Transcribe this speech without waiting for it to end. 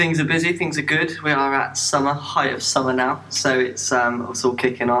Things are busy, things are good. We are at height of summer now, so it's all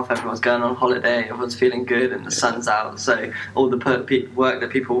kicking off. Everyone's going on holiday, everyone's feeling good, and the sun's out. So all the work that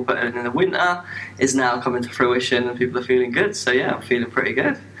people put in the winter is now coming to fruition, and people are feeling good. So yeah, I'm feeling pretty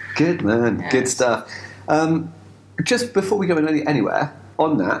good. Good, man. Yeah. Good stuff. Just before we go anywhere,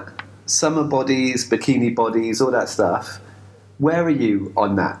 on that, summer bodies, bikini bodies, all that stuff, where are you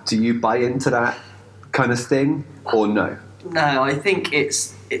on that? Do you buy into that kind of thing, or no? No, I think you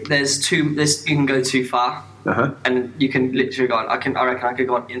can go too far, and you can literally go on. I reckon I could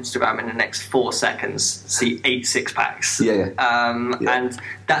go on Instagram in the next 4 seconds, see 8 six-packs. And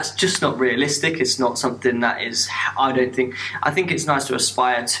that's just not realistic. It's not something that is. I think it's nice to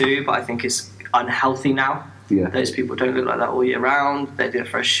aspire to, but I think it's unhealthy now. Yeah. Those people don't look like that all year round. They do it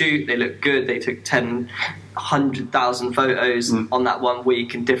for a shoot. They look good. They took 100,000 photos on that 1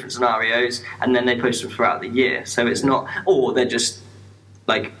 week in different scenarios, and then they post them throughout the year. So it's not, or they're just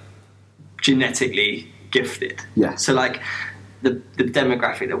like genetically gifted. Yeah. So like the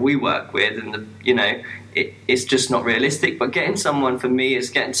demographic that we work with, and it's just not realistic. But for me, is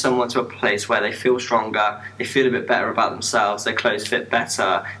getting someone to a place where they feel stronger, they feel a bit better about themselves, their clothes fit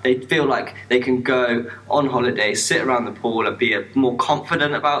better, they feel like they can go on holiday, sit around the pool and be more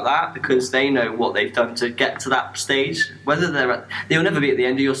confident about that, because they know what they've done to get to that stage. Whether they'll never be at the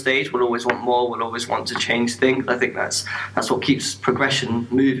end of your stage, we'll always want more, we'll always want to change things. I think that's what keeps progression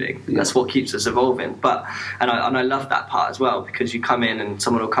moving. Yeah. That's what keeps us evolving. And I love that part as well, because you come in and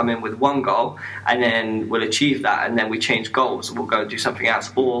someone will come in with one goal, and then we'll achieve that, and then we change goals and we'll go and do something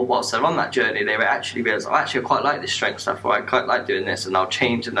else. Or whilst they're on that journey, they actually realise, I quite like this strength stuff, or I quite like doing this, and they'll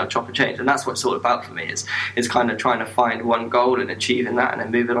change and they'll chop and change. And that's what it's all about for me, is kind of trying to find one goal and achieving that, and then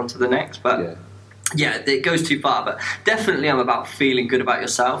moving on to the next. But yeah, it goes too far. But definitely I'm about feeling good about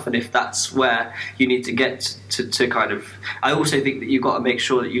yourself, and if that's where you need to get to kind of, I also think that you've got to make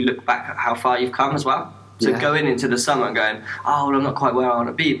sure that you look back at how far you've come as well. So going into the summer and going, well, I'm not quite where I want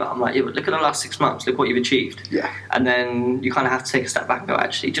to be, but I'm like, but look at the last 6 months, look what you've achieved. Yeah. And then you kind of have to take a step back and go,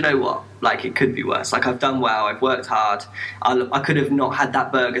 actually, do you know what? Like, it could be worse. Like, I've done well, I've worked hard. I could have not had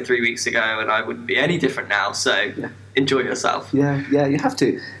that burger 3 weeks ago, and I wouldn't be any different now. So enjoy yourself. Yeah, you have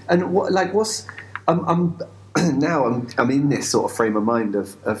to. And I'm in this sort of frame of mind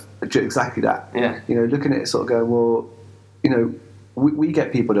of exactly that. Yeah. Looking at it, sort of going, well, we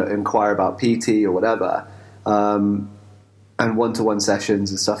get people that inquire about PT or whatever, and one-to-one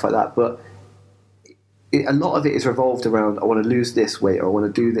sessions and stuff like that, but a lot of it is revolved around, I want to lose this weight, or I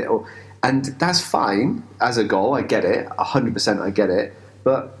want to do that, and that's fine as a goal. I get it, 100% I get it,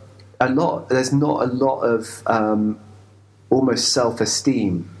 but there's not a lot of almost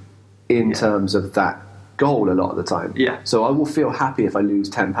self-esteem in terms of that goal a lot of the time. Yeah. So I will feel happy if I lose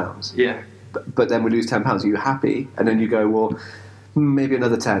 10 pounds. Yeah. But then we lose 10 pounds. Are you happy? And then you go, well, maybe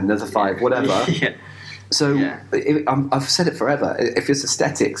another 10, another 5, whatever. Yeah. So I've said it forever. If it's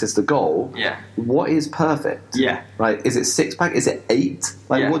aesthetics, it's the goal. Yeah. What is perfect? Yeah. Right? Is it 6-pack? Is it 8?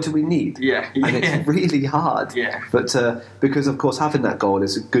 Like, what do we need? Yeah. And it's really hard. Yeah. But because of course having that goal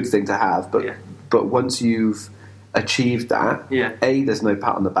is a good thing to have. But once you've achieved that, A, there's no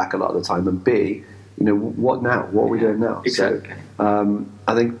pat on the back a lot of the time, and B, what now? What are we doing now? Exactly. So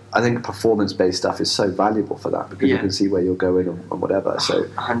I think performance-based stuff is so valuable for that, because you can see where you're going and whatever. So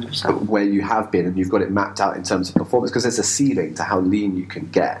 100%. Where you have been, and you've got it mapped out in terms of performance, because there's a ceiling to how lean you can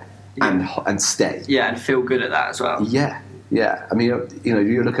get and stay. Yeah, and feel good at that as well. Yeah. I mean,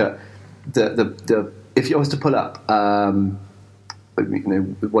 you look at the if you was to pull up,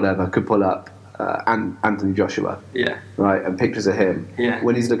 whatever, could pull up Anthony Joshua, right, and pictures of him,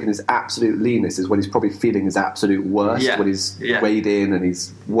 when he's looking his absolute leanness is when he's probably feeling his absolute worst, when he's weighed in and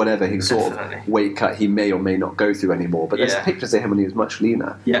he's whatever his sort of weight cut he may or may not go through anymore. But there's pictures of him when he was much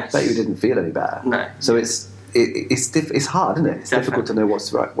leaner. Yes. Bet you didn't feel any better. No. So it's hard, isn't it? It's difficult to know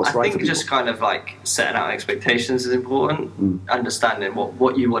what's right. I think just kind of like setting out expectations is important. Understanding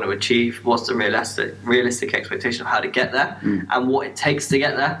what you want to achieve, what's the realistic expectation of how to get there, and what it takes to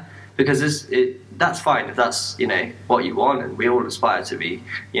get there. Because that's fine if that's what you want, and we all aspire to be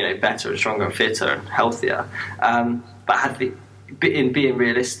better and stronger and fitter and healthier. But in being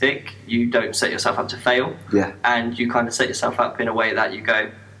realistic, you don't set yourself up to fail. Yeah. And you kind of set yourself up in a way that you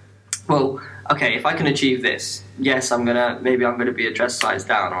go, well, okay, if I can achieve this, yes, maybe I'm gonna be a dress size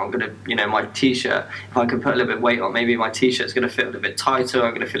down, or I'm gonna, my t-shirt, if I can put a little bit of weight on, maybe my t-shirt's gonna fit a little bit tighter,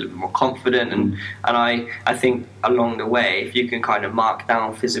 I'm gonna feel a bit more confident, and I think along the way, if you can kind of mark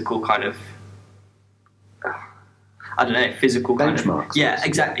down physical kind of, physical benchmarks. Kind of,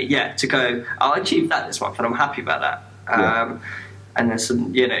 exactly, to go, I'll achieve that this month, and I'm happy about that. and there's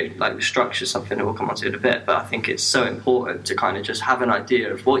some, like the structure, something that we'll come on to in a bit, but I think it's so important to kind of just have an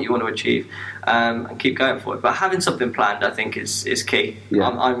idea of what you want to achieve, and keep going for it. But having something planned, I think, is key. Yeah.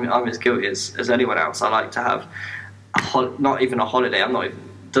 I'm as guilty as anyone else. I like to have not even a holiday. I'm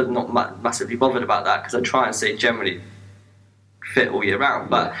not massively bothered about that, because I try and stay generally fit all year round,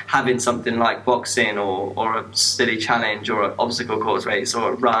 but having something like boxing or a silly challenge or an obstacle course race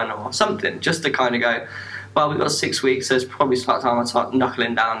or a run or something, just to kind of go, well, we've got 6 weeks, so it's probably time I start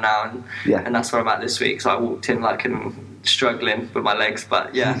knuckling down now, and that's where I'm at this week. So I walked in like I'm struggling with my legs,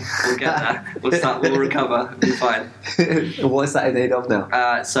 but yeah, we'll get there. We'll recover, it'll be fine. What is that in aid of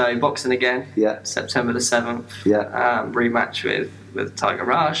now? So boxing again, September the 7th, rematch with Tiger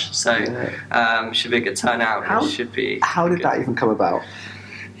Raj, so should be a good turnout. How did that even come about?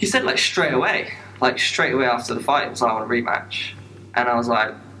 He said straight away after the fight, was I want a rematch, and I was like,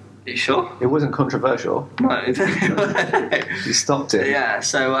 are you sure? It wasn't controversial. No. You stopped it. Yeah,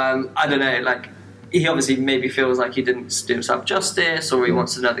 so I don't know, he obviously maybe feels like he didn't do himself justice, or he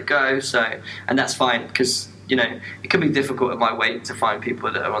wants another go, and that's fine, because it can be difficult at my weight to find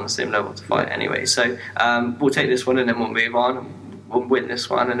people that are on the same level to fight anyway. So we'll take this one and then we'll move on. We'll win this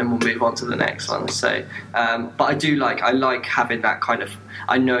one and then we'll move on to the next one. So, but I like having that kind of.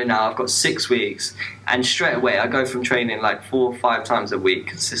 I know now I've got 6 weeks, and straight away I go from training 4 or 5 times a week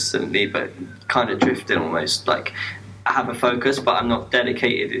consistently, but kind of drifting almost. I have a focus, but I'm not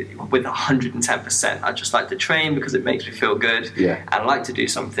dedicated with 110%. I just like to train because it makes me feel good. Yeah. And I like to do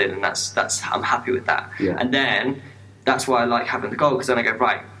something, and that's I'm happy with that. Yeah. And then that's why I like having the goal, because then I go,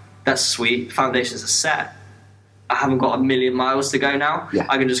 right, that's sweet. Foundations are set. I haven't got a million miles to go now. Yeah.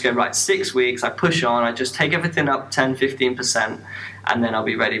 I can just go, right, 6 weeks, I push on, I just take everything up 10-15%, and then I'll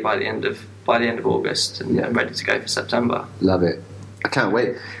be ready by the end of August and ready to go for September. Love it. I can't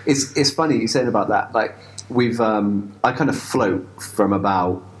wait. It's funny you saying about that. We've I kind of float from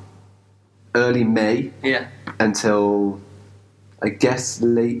about early May until I guess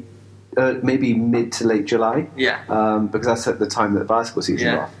late, maybe mid to late July. Because that's at the time that the basketball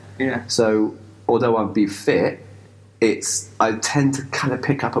season's off. Yeah. So although I'd be fit, I tend to kind of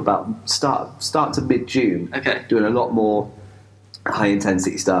pick up about start to mid June. Okay. Doing a lot more high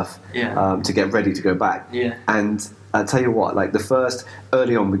intensity stuff. To get ready to go back. And I'll tell you what,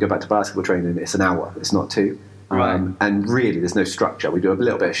 early on we go back to basketball training, it's an hour, it's not 2. Right. And really there's no structure. We do a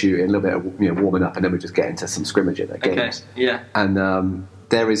little bit of shooting, a little bit of warming up, and then we just get into some scrimmaging at games. Okay. Yeah. And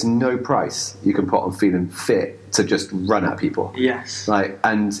there is no price you can put on feeling fit to just run at people. Yes.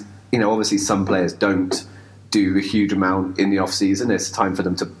 And obviously some players don't do a huge amount in the off season. It's time for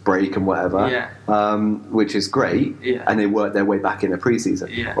them to break and whatever, which is great. And they work their way back in a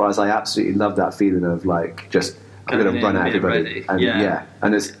pre-season. Whereas I absolutely love that feeling of just I'm going to run at everybody, and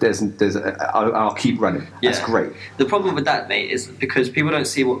I'll keep running. That's great. The problem with that, mate, is because people don't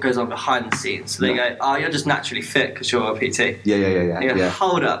see what goes on behind the scenes. So they go, "Oh, you're just naturally fit because you're a PT." Yeah.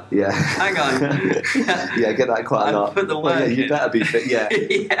 Hold up. Yeah. Hang on. I get that quite a lot. Put the work in. You better be fit.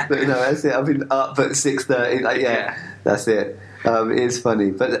 Yeah. But no, that's it. I've been up at 6:30. That's it. It's funny,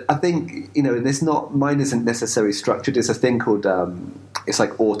 but I think mine isn't necessarily structured. It's a thing called it's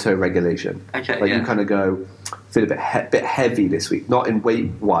like auto regulation. Okay, you kind of go feel a bit heavy this week, not in weight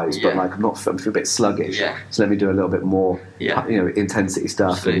wise, but I feel a bit sluggish. So let me do a little bit more, intensity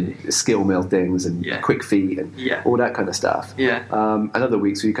stuff and skill mill things and quick feet and all that kind of stuff. And other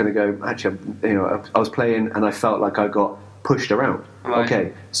weeks where you kind of go, actually, I was playing and I felt like I got pushed around. Right.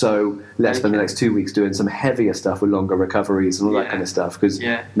 Okay, so let's spend the next 2 weeks doing some heavier stuff with longer recoveries and all that kind of stuff, because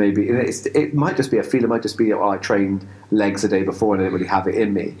maybe it might just be a feel, it might just be I trained legs the day before and I didn't really have it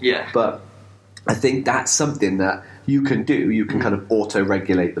in me. But I think that's something that you can do. You can kind of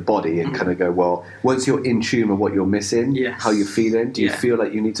auto-regulate the body and kind of go, well, once you're in tune with what you're missing, how you're feeling, do you feel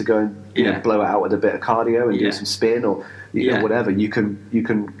like you need to go and blow it out with a bit of cardio and do some spin or whatever? You can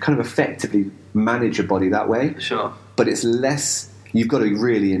kind of effectively manage your body that way. Sure. But it's less. You've got to be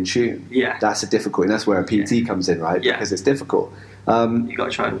really in tune. That's a difficult, and that's where a PT comes in, right? Because it's difficult. You got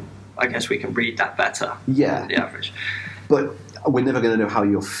to try and. I guess we can read that better. Yeah. Than the average. But we're never going to know how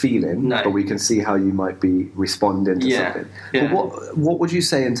you're feeling. No. But we can see how you might be responding to something. Yeah. But what would you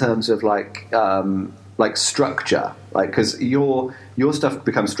say in terms of like structure? Because your stuff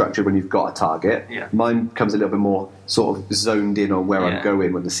becomes structured when you've got a target. Mine comes a little bit more sort of zoned in on where I'm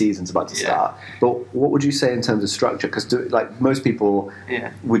going when the season's about to start. But what would you say in terms of structure? Because most people,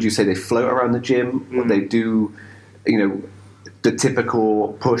 would you say they float around the gym? Or they do, the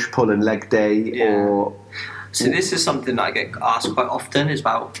typical push, pull, and leg day? Or so this is something that I get asked quite often, is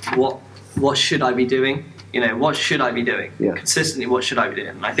about what should I be doing? What should I be doing? Yeah. Consistently, what should I be doing?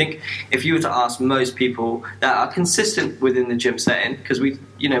 And I think if you were to ask most people that are consistent within the gym setting, because we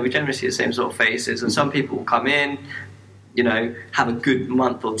generally see the same sort of faces, and some people will come in, have a good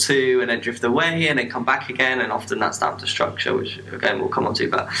month or two and then drift away and then come back again, and often that's down to structure, which again we'll come on to.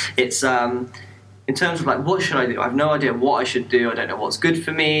 But it's in terms of like, what should I do? I have no idea what I should do. I don't know what's good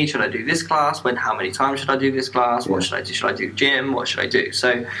for me. Should I do this class? How many times should I do this class? What should I do? Should I do gym? What should I do?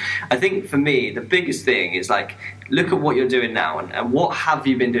 So I think for me, the biggest thing is like, look at what you're doing now and what have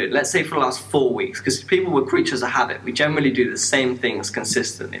you been doing? Let's say for the last 4 weeks, because people were creatures of habit. We generally do the same things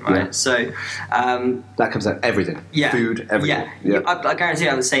consistently, right? Yeah. So that comes out everything. Yeah. Food, everything. Yeah. I guarantee I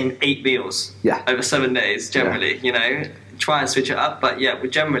have the same 8 meals over 7 days, generally, Try and switch it up, but yeah, we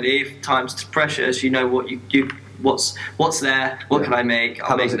generally, if time's to pressures, what you what's there, what can I make? How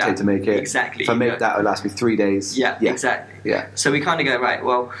long does it take to make it? Exactly. If I make that, it'll last me 3 days. Yeah, exactly. Yeah. So we kind of go, right,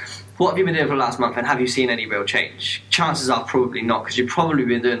 well, what have you been doing for the last month, and have you seen any real change? Chances are probably not, because you've probably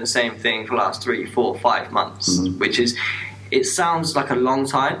been doing the same thing for the last 3, 4, 5 months, which is, it sounds like a long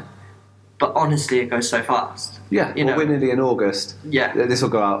time, but honestly, it goes so fast. Yeah, we're nearly in August. Yeah. This will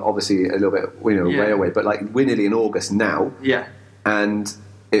go out, obviously, a little bit, way away, but like, we're nearly in August now. Yeah. And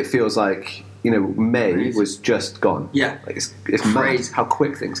it feels like, May Crazy. was just gone. Yeah. Like, it's mad how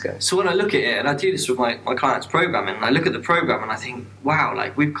quick things go. So when I look at it, and I do this with my clients' programming, and I look at the program and I think, wow,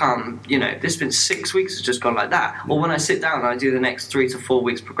 like we've come, this has been 6 weeks, it's just gone like that. Or when I sit down and I do the next 3 to 4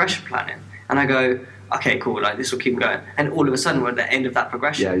 weeks progression planning, and I go, okay, cool, like this will keep going. And all of a sudden we're at the end of that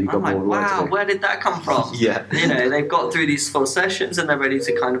progression. Yeah, you've got I'm more like, wow, where did that come from? Yeah. They've got through these 4 sessions and they're ready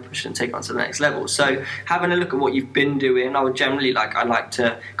to kind of push and take on to the next level. So having a look at what you've been doing, I would generally I like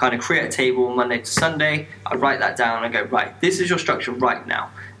to kind of create a table Monday to Sunday. I write that down and I go, right, this is your structure right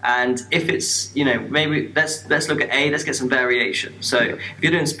now. And if it's, maybe let's look at let's get some variation. So if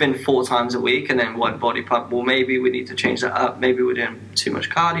you're doing spin 4 times a week and then 1 body pump, well, maybe we need to change that up. Maybe we're doing too much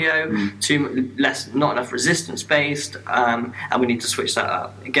cardio, not enough resistance based, and we need to switch that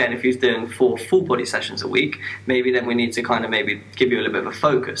up. Again, if you're doing 4 full body sessions a week, maybe then we need to kind of maybe give you a little bit of a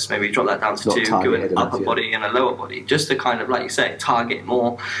focus. Maybe drop that down to 2, do an upper body and a lower body, just to kind of, like you say, target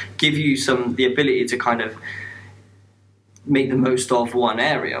more, give you the ability to kind of make the most of one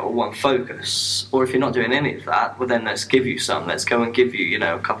area or one focus. Or if you're not doing any of that, well then let's give you some. Let's go and give you,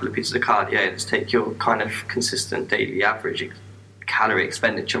 a couple of pieces of cardio. Let's take your kind of consistent daily average calorie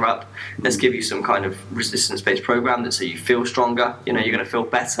expenditure up. Let's give you some kind of resistance-based program so you feel stronger. You're going to feel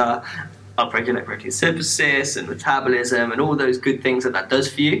better, upregulate protein synthesis and metabolism and all those good things that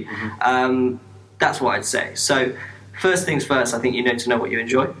does for you. That's what I'd say. So first things first, I think you need to know what you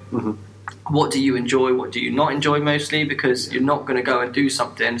enjoy. What do you enjoy? What do you not enjoy mostly? Because you're not going to go and do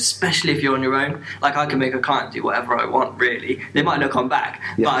something, especially if you're on your own. Like I can make a client do whatever I want, really. They might not come back,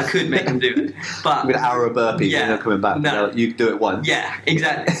 but I could make them do it. But with an hour of burpees, they're not coming back. No. You do it once. Yeah,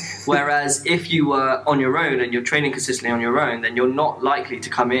 exactly. Whereas if you were on your own and you're training consistently on your own, then you're not likely to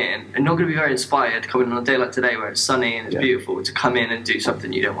come in and not going to be very inspired to come in on a day like today where it's sunny and it's beautiful to come in and do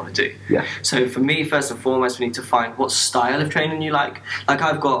something you don't want to do. Yeah. So for me, first and foremost, we need to find what style of training you like. Like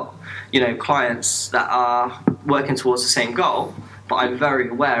I've got clients that are working towards the same goal, but I'm very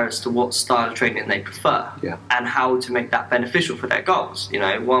aware as to what style of training they prefer and how to make that beneficial for their goals.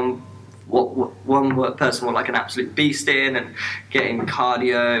 One person will like an absolute beast in and getting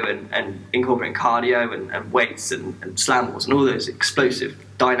cardio and incorporating cardio and weights and slam balls and all those explosive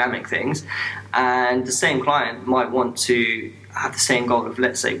dynamic things, and the same client might want to have the same goal of,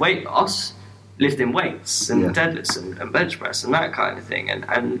 let's say, weight loss, lifting weights and deadlifts and bench press and that kind of thing,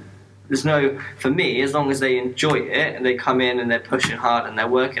 and there's for me, as long as they enjoy it and they come in and they're pushing hard and they're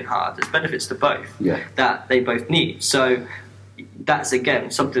working hard, there's benefits to both that they both need. So that's,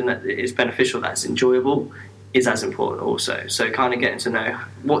 again, something that is beneficial, that's enjoyable, is as important also. So kind of getting to know,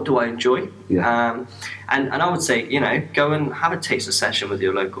 what do I enjoy? And I would say, go and have a taster session with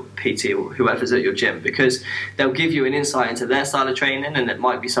your local PT or whoever's at your gym, because they'll give you an insight into their style of training, and it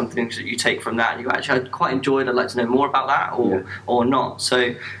might be something that you take from that and you go, actually, I quite enjoyed, I'd like to know more about that, or not.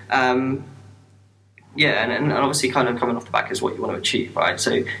 So and obviously kind of coming off the back is what you want to achieve, right?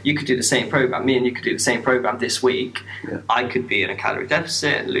 So you could do the same program, me and you could do the same program this week. I could be in a calorie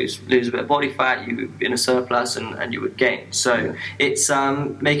deficit and lose a bit of body fat, you would be in a surplus and you would gain. So it's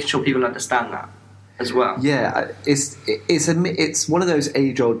making sure people understand that as well. It's one of those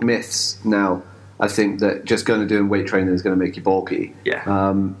age-old myths now, I think, that just going and doing weight training is going to make you bulky.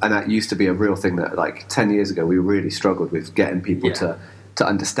 And that used to be a real thing that, like, 10 years ago we really struggled with getting people to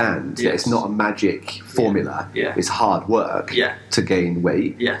understand that it's not a magic formula. It's hard work to gain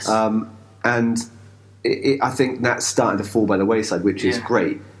weight. And I think that's starting to fall by the wayside, which is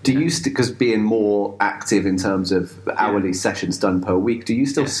great. Do you, because being more active in terms of hourly sessions done per week, do you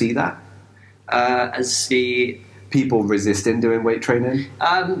still see that? People resisting doing weight training?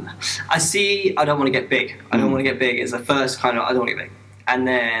 I see, I don't want to get big. I don't want to get big is the first kind of, I don't want to get big. And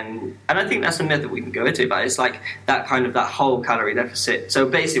I think that's a myth that we can go into, but it's like that kind of, that whole calorie deficit. So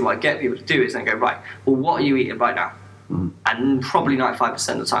basically what I get people to do is then go, right, well, what are you eating right now? And probably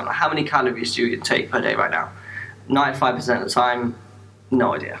 95% of the time, like how many calories do you take per day right now? 95% of the time,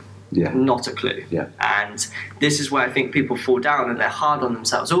 no idea. Yeah. Not a clue. Yeah. And this is where I think people fall down and they're hard on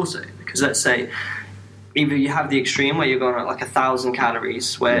themselves also. Because let's say, either you have the extreme where you're going at like 1,000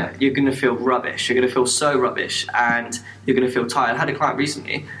 calories where you're going to feel rubbish. You're going to feel so rubbish and you're going to feel tired. I had a client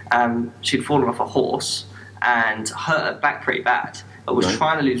recently, she'd fallen off a horse and hurt her back pretty bad, but was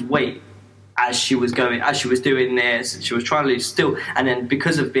trying to lose weight as she was doing this, and she was trying to lose still, and then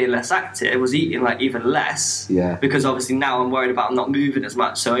because of being less active, was eating like even less. Yeah. Because obviously now I'm worried about not moving as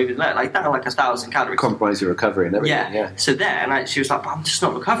much, so even like that, like 1,000 calories. Compromise your recovery and everything. Yeah. So then she was like, "But I'm just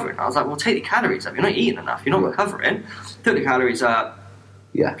not recovering." I was like, "Well, take the calories up. You're not eating enough. You're not recovering. Took the calories up.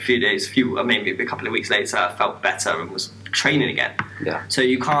 Yeah. A few days, maybe a couple of weeks later, I felt better and was training again. Yeah. So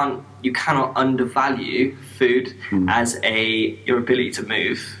you cannot undervalue food as your ability to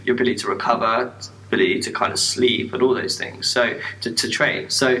move, your ability to recover, ability to kind of sleep, and all those things. So to train.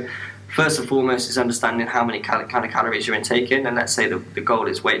 So first and foremost is understanding how many kind of calories you're intaking, and let's say the goal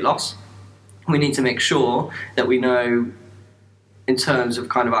is weight loss. We need to make sure that we know in terms of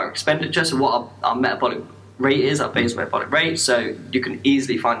kind of our expenditure, so what our metabolic rate is, our basal metabolic rate. So you can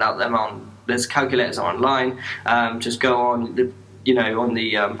easily find out them there's calculators online. Just go on the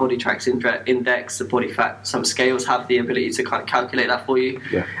Body Tracks Index, the body fat. Some scales have the ability to kind of calculate that for you,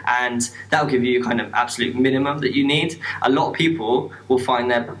 and that'll give you kind of absolute minimum that you need. A lot of people will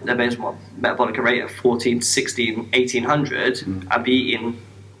find their basal metabolic rate at 14, 16, 1800 and be eating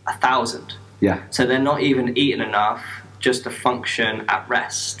 1,000. Yeah. So they're not even eating enough just to function at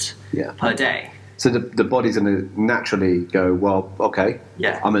rest per day. So the body's going to naturally go, well, okay,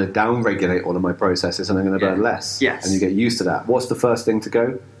 I'm going to down-regulate all of my processes and I'm going to burn less. Yes. And you get used to that. What's the first thing to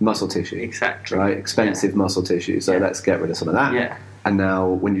go? Muscle tissue. Exactly. Right? Expensive muscle tissue. So let's get rid of some of that. Yeah. And now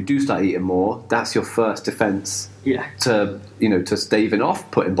when you do start eating more, that's your first defense to staving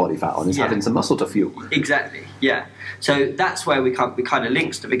off putting body fat on, is having some muscle to fuel. Exactly, yeah. So that's where we kind of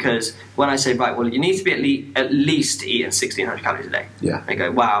links to, because when I say, right, well, you need to be at least eating 1,600 calories a day. Yeah. They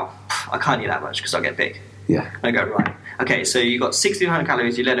go, wow, I can't eat that much because I'll get big. Yeah. I go, right. Okay, so you got 1,600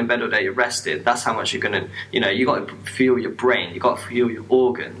 calories, you lay in bed all day, you're rested, that's how much you're going to, you got to fuel your brain, you got to fuel your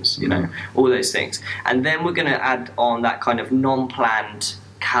organs, all those things. And then we're going to add on that kind of non-planned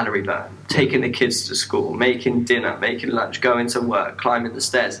calorie burn, taking the kids to school, making dinner, making lunch, going to work, climbing the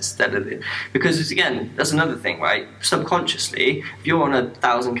stairs instead of because it's, again, that's another thing, right? Subconsciously, if you're on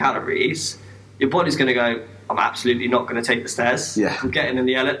 1,000 calories, your body's going to go, I'm absolutely not going to take the stairs. Yeah. I'm getting in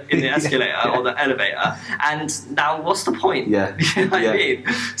the escalator or the elevator. And now what's the point? Yeah. You know what I mean?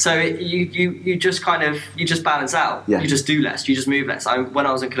 So you just kind of, you just balance out. Yeah. You just do less. You just move less. When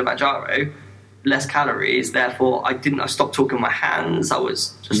I was in Kilimanjaro, less calories, therefore I stopped talking with my hands. I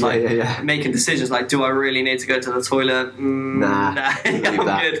was just making decisions like, do I really need to go to the toilet? Nah, I'm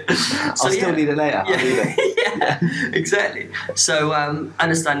good. I'll still need it later. I'll need it. Exactly. So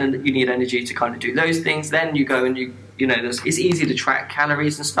understanding that you need energy to kind of do those things, then you go and it's easy to track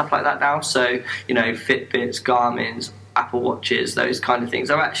calories and stuff like that now. So Fitbits, Garmin's, Apple Watches, those kind of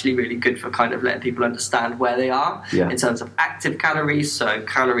things are actually really good for kind of letting people understand where they are in terms of active calories. So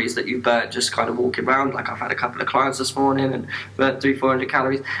calories that you burnt just kind of walking around. Like I've had a couple of clients this morning and burnt 300-400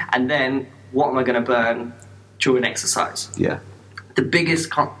 calories. And then what am I going to burn during exercise? Yeah. The biggest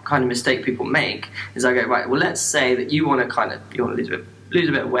kind of mistake people make is I go, right, well, let's say that you want to lose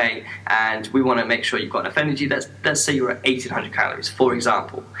a bit of weight and we want to make sure you've got enough energy. Let's say you're at 1,800 calories, for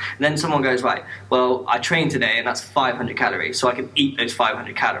example. And then someone goes, right, well, I trained today and that's 500 calories, so I can eat those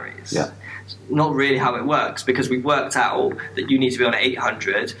 500 calories. Yeah. It's not really how it works, because we've worked out that you need to be on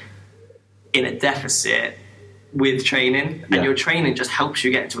 800 in a deficit with training, and your training just helps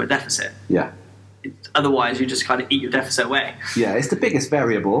you get into a deficit. Yeah. Otherwise, you just kind of eat your deficit away. Yeah, it's the biggest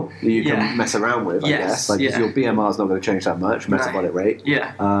variable that you can mess around with, I guess. Like, if your BMR is not going to change that much, metabolic rate.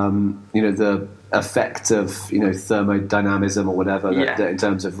 Yeah. The effect of, thermodynamism or whatever, that in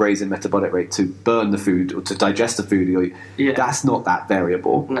terms of raising metabolic rate to burn the food or to digest the food, that's not that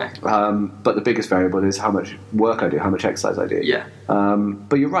variable. No. But the biggest variable is how much work I do, how much exercise I do. Yeah.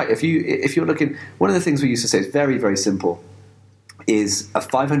 But you're right. If you're looking, one of the things we used to say is very, very simple, is a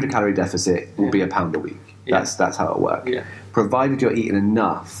 500 calorie deficit will be £1 a week. Yeah. That's how it works. Yeah. Provided you're eating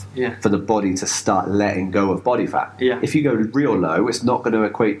enough for the body to start letting go of body fat. Yeah. If you go real low, it's not going to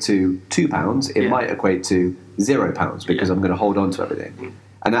equate to 2 pounds. It might equate to 0 pounds because I'm going to hold on to everything.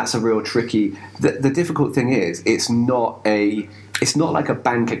 And that's a real tricky. The difficult thing is, it's not like a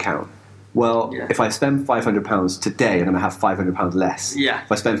bank account. Well, if I spend £500 today, I'm going to have £500 less. Yeah.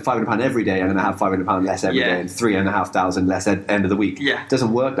 If I spend £500 every day, I'm going to have £500 less every day, and £3,500 less at the end of the week. Yeah. It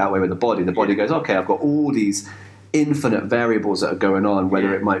doesn't work that way with the body. The body goes, okay, I've got all these infinite variables that are going on,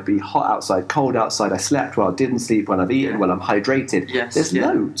 whether it might be hot outside, cold outside, I slept well, didn't sleep when I've eaten, well, I'm hydrated. There's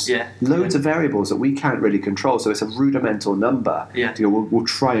loads of variables that we can't really control, so it's a rudimental number. We'll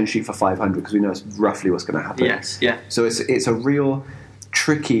try and shoot for 500 because we know it's roughly what's going to happen. So it's a real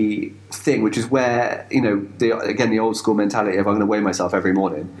tricky thing, which is where, the old school mentality of I'm going to weigh myself every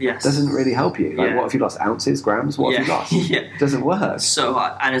morning doesn't really help you. Like, what if you lost ounces, grams? What have you lost? It doesn't work. So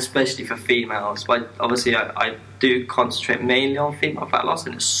hard, and especially for females. But obviously, I do concentrate mainly on female fat loss,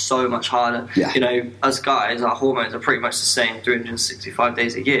 and it's so much harder. Us guys, our hormones are pretty much the same 365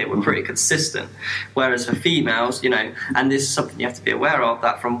 days a year. We're pretty consistent. Whereas for females, and this is something you have to be aware of,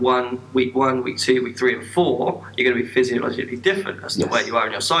 that from week 1, week 2, week 3 and 4, you're going to be physiologically different as to where you are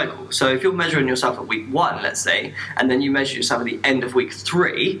in your cycle. So if you're measuring yourself at week 1, let's say, and then you measure yourself at the end of week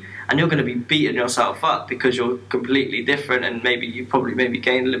 3, and you're going to be beating yourself up because you're completely different, and maybe you probably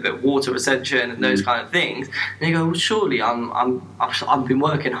gained a little bit of water retention and those kind of things. And you go, well, surely I've been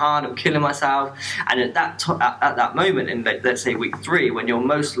working hard, I'm killing myself. And at that moment, in let's say week 3, when you're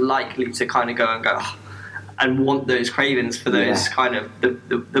most likely to kind of go and want those cravings for those kind of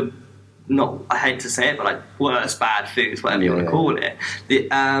the not, I hate to say it, but like worse bad foods, whatever you want to call it,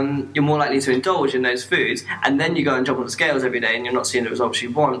 you're more likely to indulge in those foods, and then you go and jump on the scales every day and you're not seeing the results you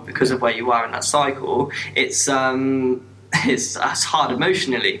want because of where you are in that cycle. It's hard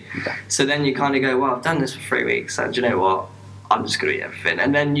emotionally. So then you kind of go, well, I've done this for 3 weeks, and do you know what? I'm just going to eat everything.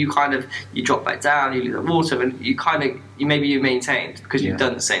 And then you drop back down, you lose the water, and you maintained because you've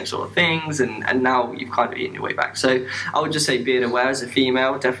done the same sort of things, and now you've kind of eaten your way back. So I would just say being aware as a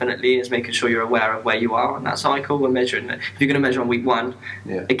female definitely is making sure you're aware of where you are on that cycle and measuring it. If you're going to measure on week 1,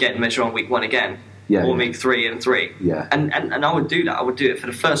 again, measure on week 1 again. Or week 3 and 3. And I would do that. I would do it for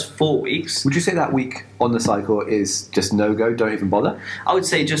the first 4 weeks. Would you say that week on the cycle is just no-go, don't even bother? I would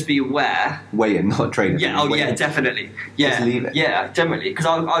say just be aware. Weigh in, not train. Definitely. Yeah. Just leave it. Yeah, generally. Because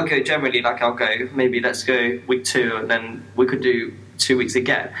I'll go generally, I'll go, maybe let's go week 2, and then we could do 2 weeks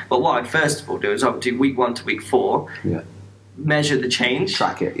again. But what I'd first of all do is I would do week 1 to week 4. Measure the change.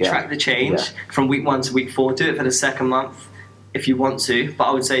 Track it, Track the change from week 1 to week 4. Do it for the second month if you want to, but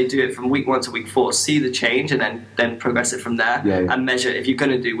I would say do it from week 1 to week 4, see the change, and then progress it from there, and measure. If you're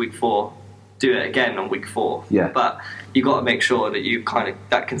going to do week 4, do it again on week 4. But you got to make sure that you kind of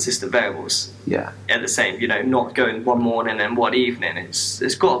that consistent variables are the same. Not going one morning and one evening.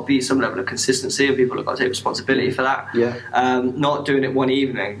 It's got to be some level of consistency, and people have got to take responsibility for that. Not doing it one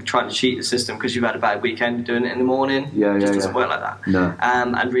evening, trying to cheat the system because you've had a bad weekend, doing it in the morning. Just doesn't work like that. No.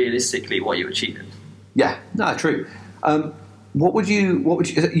 And realistically, what you achieving. True. What would you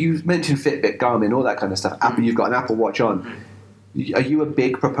mentioned Fitbit, Garmin, all that kind of stuff. Apple, you've got an Apple Watch on. Are you a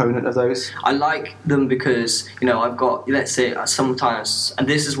big proponent of those? I like them because, I've got, let's say, sometimes, and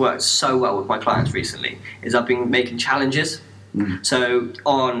this has worked so well with my clients recently, is I've been making challenges. So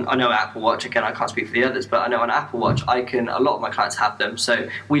I know Apple Watch, again, I can't speak for the others, but I know on Apple Watch, a lot of my clients have them. So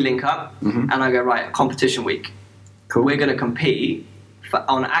we link up, and I go, right, competition week. Cool. We're going to compete.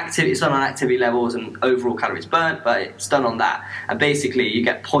 It's done on activity levels and overall calories burnt, but it's done on that. And basically, you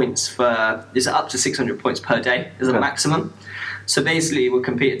get points there's up to 600 points per day is a maximum. So basically, we're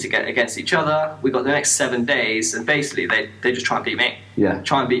competing to get against each other. We've got the next 7 days, and basically, they just try and beat me.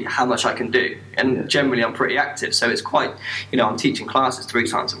 Try and beat how much I can do. And generally, I'm pretty active, so it's quite, I'm teaching classes 3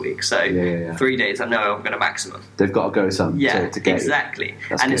 times a week. So 3 days, I know I'm going to maximum. They've got to go some to get exactly.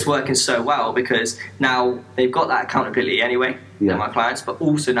 That's and good. It's working so well because now they've got that accountability anyway, my clients, but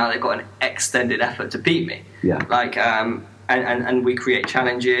also now they've got an extended effort to beat me. And we create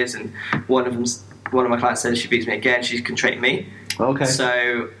challenges, and one of my clients says she beats me again, she can train me. Okay.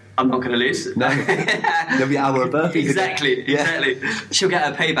 So I'm not going to lose. No. There'll be hour of burpees. Exactly. She'll get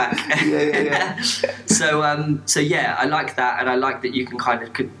her payback. So I like that, and I like that you can kind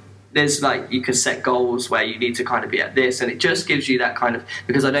of there's you can set goals where you need to kind of be at this, and it just gives you that kind of,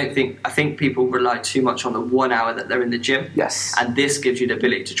 because I think people rely too much on the 1 hour that they're in the gym. And this gives you the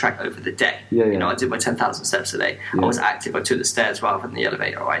ability to track over the day. I did my 10,000 steps a day. I was active. I took the stairs rather than the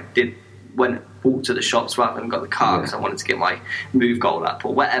elevator. I walked to the shops rather than got the car because I wanted to get my move goal up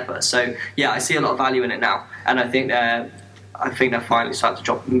or whatever. So I see a lot of value in it now, and I think they're finally starting to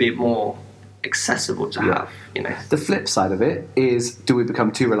drop a bit more accessible to have, you know. The flip side of it is, do we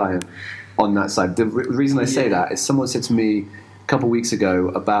become too reliant on that side? The reason I say that is someone said to me a couple of weeks ago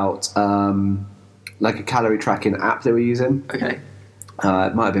about like a calorie tracking app they were using. Okay.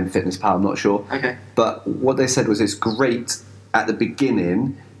 It might have been Fitness Pal, I'm not sure. Okay. But what they said was it's great at the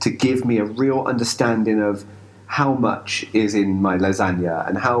beginning to give me a real understanding of how much is in my lasagna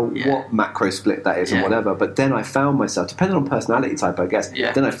and what macro split that is and whatever. But then I found myself, depending on personality type, I guess,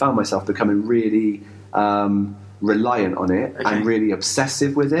 then I found myself becoming really reliant on it and really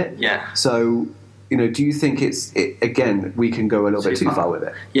obsessive with it. Yeah. So, you know, do you think again, we can go a little bit too far with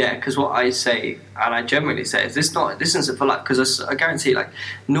it? Yeah, because what I say, and I generally say, is this isn't for like, because I guarantee, like,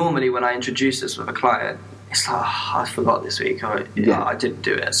 normally when I introduce this with a client, it's like, I forgot this week, or I didn't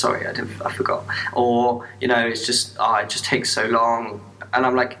do it, sorry, I forgot. Or, you know, it's just, it just takes so long. And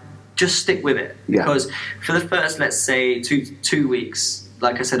I'm like, just stick with it. Because for the first, let's say, two weeks,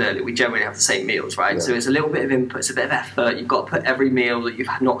 like I said earlier, we generally have the same meals, right? Yeah. So it's a little bit of input, it's a bit of effort. You've got to put every meal that you've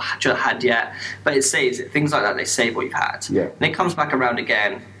not had yet. But it saves it. Things like that, they save what you've had. Yeah. And it comes back around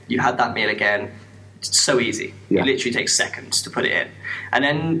again. You had that meal again. It's so easy. Yeah. It literally takes seconds to put it in. And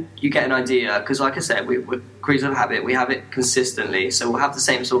then you get an idea, because like I said, we're creatures of habit. We have it consistently. So we'll have the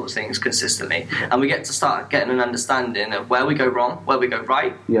same sort of things consistently. Yeah. And we get to start getting an understanding of where we go wrong, where we go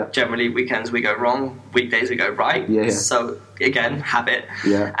right. Yeah. Generally, weekends we go wrong, weekdays we go right. Yeah. So again, habit.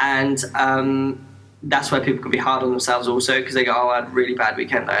 Yeah. And that's where people can be hard on themselves also, because they go, I had a really bad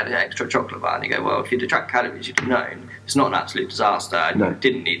weekend, I had an extra chocolate bar. And you go, well, if you'd tracked calories, you'd have known. It's not an absolute disaster, and you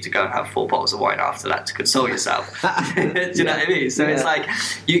didn't need to go and have 4 bottles of wine after that to console yourself. Do you know what I mean? So it's like,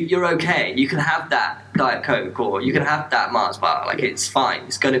 you're okay. You can have that Diet Coke, or you can have that Mars bar. Like, it's fine.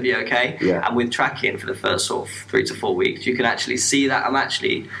 It's going to be okay. Yeah. And with tracking for the first sort of 3 to 4 weeks, you can actually see that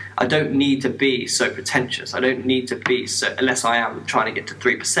I don't need to be so pretentious. I don't need to be so, unless I am trying to get to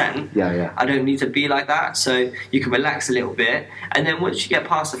 3%. I don't need to be like that. So you can relax a little bit. And then once you get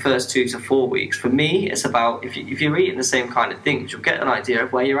past the first 2 to 4 weeks, for me, it's about, if you're eating the same kind of things, you'll get an idea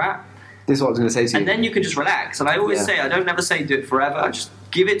of where you're at. This is what I was going to say to you. And then you can just relax. And I always say, I don't never say do it forever. I just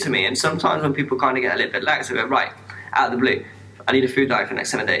give it to me. And sometimes when people kind of get a little bit lax, I go, right, out of the blue, I need a food diet for the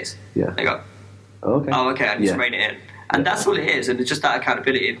next 7 days. Yeah. They go, okay, I need to rein it in. And that's all it is. And it's just that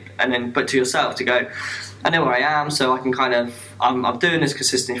accountability. And then, but to yourself to go, I know where I am, so I can kind of, I'm doing this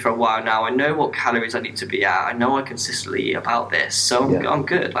consistently for a while now. I know what calories I need to be at. I know I consistently eat about this. So I'm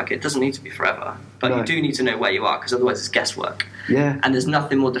good. Like, it doesn't need to be forever. But you do need to know where you are, because otherwise it's guesswork. Yeah. And there's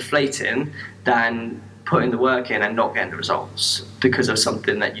nothing more deflating than putting the work in and not getting the results because of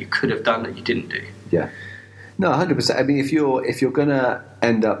something that you could have done that you didn't do. Yeah. No, 100%. I mean, if you're going to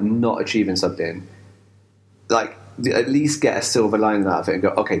end up not achieving something, like, at least get a silver lining out of it and go,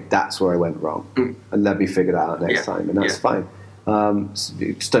 okay, that's where I went wrong, and let me figure that out next time, and that's fine. So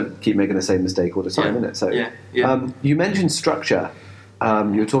you just don't keep making the same mistake all the time, innit? So, you mentioned structure. You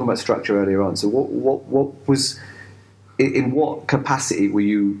were talking about structure earlier on. So, what was, in what capacity were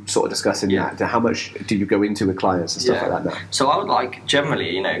you sort of discussing that? How much do you go into with clients and stuff like that now? So, I would like,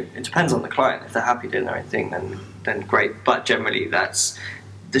 generally, you know, it depends on the client. If they're happy doing their own thing, then great. But generally,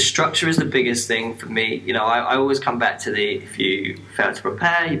 the structure is the biggest thing for me. You know, I always come back to if you fail to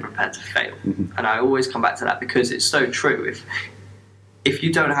prepare, you prepare to fail. Mm-hmm. And I always come back to that because it's so true. If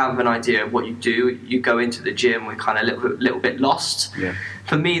you don't have an idea of what you do, you go into the gym with kind of a little bit lost. Yeah.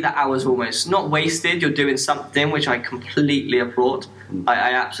 For me, that hour's almost not wasted. You're doing something, which I completely applaud.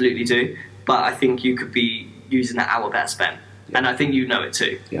 I absolutely do. But I think you could be using that hour better spent. Yeah. And I think you know it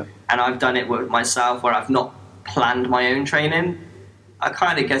too. Yeah. And I've done it with myself where I've not planned my own training. I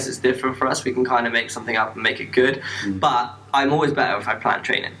kind of guess it's different for us. We can kind of make something up and make it good. But I'm always better if I plan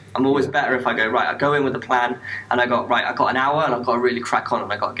training. I'm always better if I go, right, I go in with a plan and I got an hour and I've got to really crack on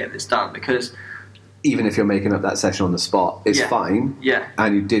and I've got to get this done. Because even if you're making up that session on the spot, it's fine. Yeah.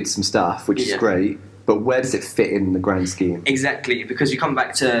 And you did some stuff, which is great. But where does it fit in the grand scheme? Exactly. Because you come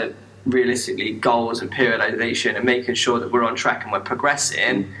back to, realistically, goals and periodization and making sure that we're on track and we're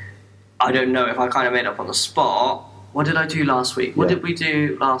progressing. I don't know if I kind of made up on the spot. What did I do last week? What did we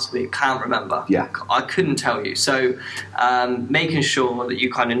do last week? Can't remember. Yeah. I couldn't tell you. So making sure that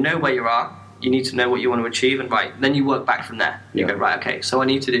you kind of know where you are, you need to know what you want to achieve, and then you work back from there. You go, right, okay, so I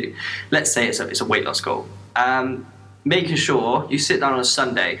need to do, let's say it's a weight loss goal. Making sure you sit down on a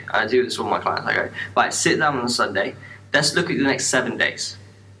Sunday, I do this with my clients, I go, right, sit down on a Sunday, let's look at the next 7 days.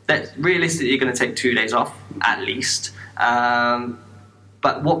 Realistically, you're going to take 2 days off, at least.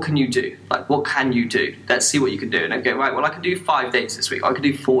 But what can you do? Like, what can you do? Let's see what you can do. And I go, right, well, I can do 5 days this week. I can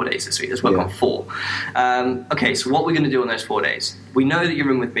do 4 days this week. Let's work on 4. Okay, so what we're going to do on those 4 days? We know that you're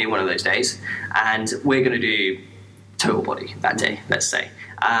in with me one of those days, and we're going to do total body that day, let's say.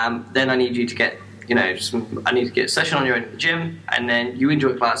 Then I need you to get, I need to get a session on your own in the gym, and then you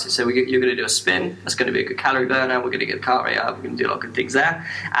enjoy classes. So you're going to do a spin. That's going to be a good calorie burner. We're going to get the heart rate up. We're going to do a lot of good things there.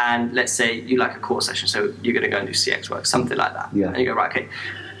 And let's say you like a core session, so you're going to go and do CX work, something like that. Yeah. And you go, right, okay.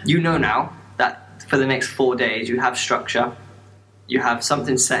 You know now that for the next 4 days you have structure. You have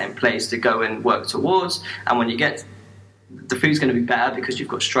something set in place to go and work towards. And when you get, the food's going to be better because you've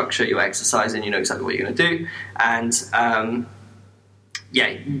got structure, you're exercising, you know exactly what you're going to do. And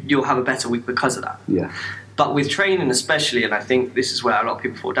you'll have a better week because of that. Yeah. But with training especially, and I think this is where a lot of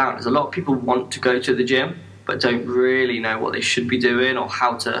people fall down, is a lot of people want to go to the gym but don't really know what they should be doing, or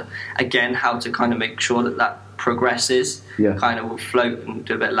how to kind of make sure that progresses. Yeah. Kind of will float and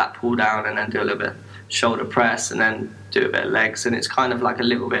do a bit of lat pull down, and then do a little bit shoulder press, and then do a bit of legs, and it's kind of like a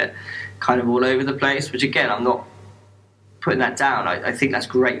little bit kind of all over the place, which again, I'm not putting that down. I think that's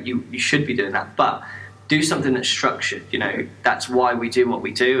great. You should be doing that, but do something that's structured. That's why we do what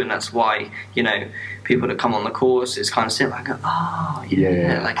we do, and that's why people that come on the course is kind of sit back and go, oh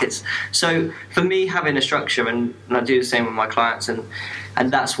yeah. Like it's, so for me, having a structure, and I do the same with my clients, and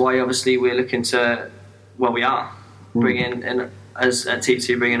that's why obviously we're looking to, well, we are bringing in, as at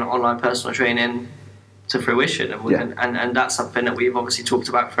T2, bringing online personal training to fruition, and that's something that we've obviously talked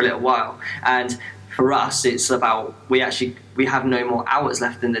about for a little while. And for us, it's about, we have no more hours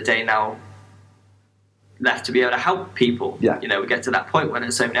left in the day now left to be able to help people. We get to that point when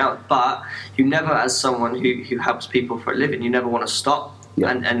it's so many hours, but you never, as someone who helps people for a living, you never want to stop.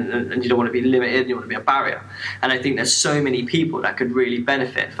 And you don't want to be limited, you want to be a barrier. And I think there's so many people that could really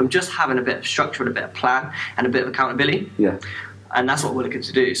benefit from just having a bit of structure and a bit of plan and a bit of accountability. And that's what we're looking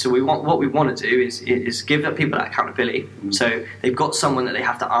to do. So what we want to do is give people that accountability. So they've got someone that they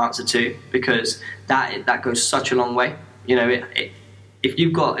have to answer to, because that goes such a long way. If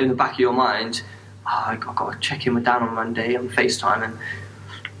you've got in the back of your mind, I've got to check in with Dan on Monday on FaceTime, and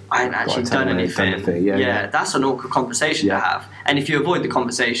I ain't actually done anything. That's an awkward conversation to have. And if you avoid the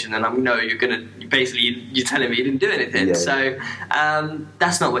conversation, then I know you're telling me you didn't do anything. So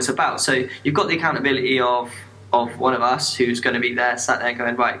that's not what it's about. So you've got the accountability of one of us who's going to be there, sat there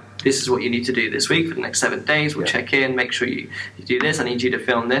going, right, this is what you need to do this week for the next 7 days. We'll check in, make sure you do this. I need you to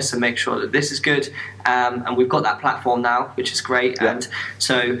film this and make sure that this is good. And we've got that platform now, which is great. And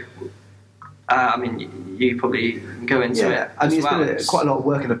so, you probably go into it. It's been quite a lot of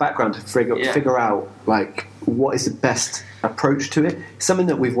work in the background to figure out like what is the best approach to it. It's something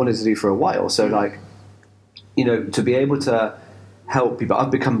that we've wanted to do for a while. So to be able to help people,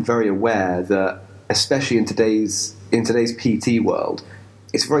 I've become very aware that, especially in today's PT world,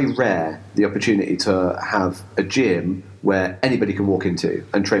 it's very rare the opportunity to have a gym where anybody can walk into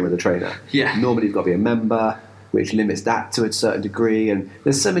and train with a trainer. Normally you've got to be a member, which limits that to a certain degree, and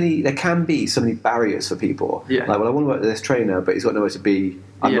there can be so many barriers for people. Like, well, I want to work with this trainer, but he's got nowhere to be.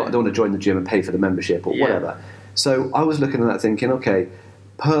 I don't want to join the gym and pay for the membership or whatever. So I was looking at that thinking, okay,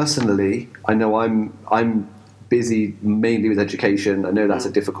 personally, I know I'm busy mainly with education. I know that's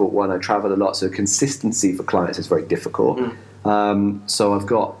a difficult one. I travel a lot, so consistency for clients is very difficult. So I've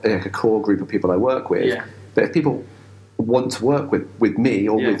got a core group of people I work with. But if people want to work with me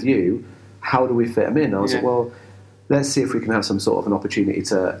or with you, how do we fit them in? I was like, well, let's see if we can have some sort of an opportunity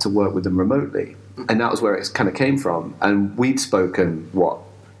to work with them remotely. And that was where it kind of came from. And we'd spoken,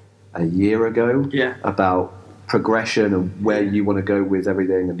 a year ago about progression and where you want to go with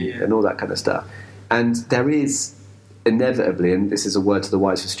everything and all that kind of stuff. And there is inevitably, and this is a word to the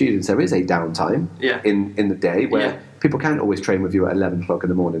wise for students, there is a downtime in the day where people can't always train with you at 11 o'clock in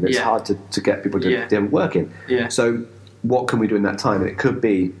the morning. It's hard to get people to get working. So what can we do in that time? And it could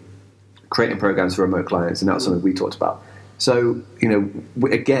be creating programs for remote clients, and that was something we talked about. So,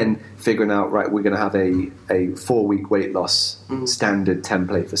 again, figuring out, right, we're going to have a 4-week weight loss standard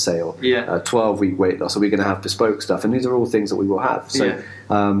template for sale, a 12-week weight loss, so we're going to have bespoke stuff, and these are all things that we will have. So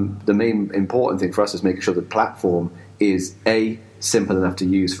the main important thing for us is making sure the platform is A, simple enough to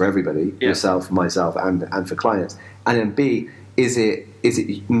use for everybody, yourself, myself, and for clients, and then B, is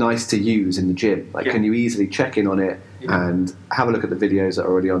it nice to use in the gym? Like, can you easily check in on it and have a look at the videos that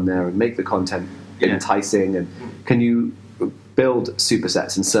are already on there and make the content enticing? And can you build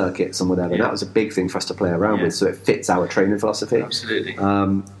supersets and circuits and whatever? And that was a big thing for us to play around with, so it fits our training philosophy. Absolutely.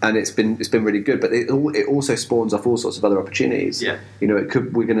 And it's been really good, but it also spawns off all sorts of other opportunities. We're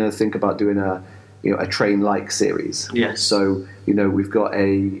going to think about doing a train like series. So we've got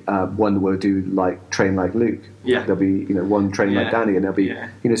a one we'll do like train like Luke. There'll be one train like Danny, and there'll be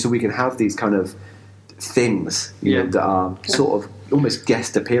so we can have these kind of things that are sort of almost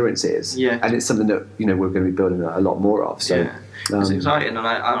guest appearances. And it's something that we're going to be building a lot more of. So it's exciting, and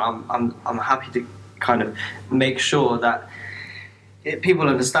I'm happy to kind of make sure that people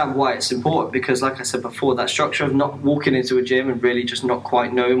understand why it's important, because like I said before, that structure of not walking into a gym and really just not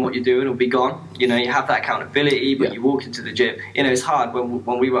quite knowing what you're doing will be gone. You know, you have that accountability, but you walk into the gym, you know, it's hard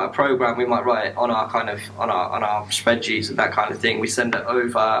when we write a program, we might write it on our on our spreadsheets and that kind of thing, we send it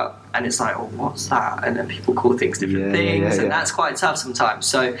over and it's like, oh, what's that? And then people call things different things, and that's quite tough sometimes.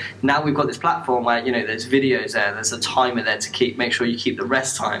 So now we've got this platform where, you know, there's videos there, there's a timer there to make sure you keep the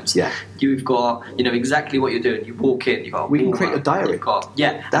rest times. You've got, you know, exactly what you're doing. You walk in, you've got we can create a diary.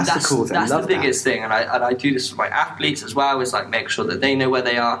 That's the cool thing. That's the biggest thing, and I do this with my athletes as well. Is like make sure that they know where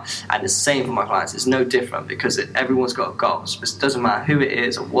they are, and the same for my clients. It's no different, because everyone's got goals. It doesn't matter who it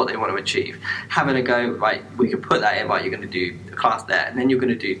is or what they want to achieve. Having a go, right? We can put that in. Right, you're going to do a class there, and then you're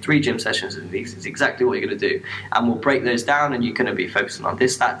going to do 3 gym sessions, and this is exactly what you're going to do. And we'll break those down, and you're going to be focusing on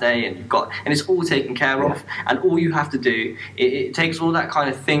this that day, and it's all taken care of. And all you have to do, it takes all that kind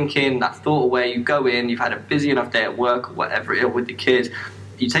of thinking, that thought away. You go in, you've had a busy enough day at work or whatever it is with the kids.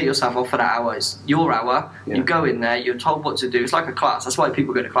 You take yourself off for that hour. It's your hour. You go in there. You're told what to do. It's like a class. That's why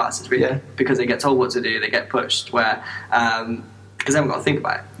people go to classes, really, because they get told what to do. They get pushed. Where because they haven't got to think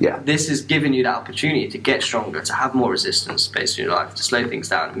about it. This is giving you that opportunity to get stronger, to have more resistance based in your life, to slow things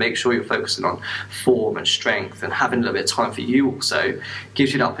down, and make sure you're focusing on form and strength, and having a little bit of time for you also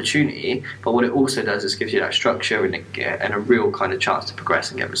gives you that opportunity. But what it also does is gives you that structure and a real kind of chance to progress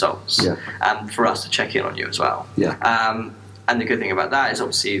and get results. And for us to check in on you as well. And the good thing about that is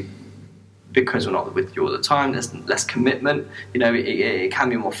obviously, because we're not with you all the time, there's less commitment. You know, it can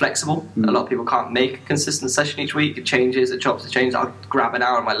be more flexible. A lot of people can't make a consistent session each week. It changes, it chops, it changes. I'll grab an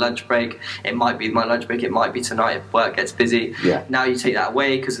hour on my lunch break. It might be my lunch break, it might be tonight if work gets busy. Now you take that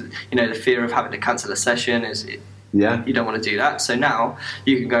away, because, you know, the fear of having to cancel a session is, you don't want to do that. So now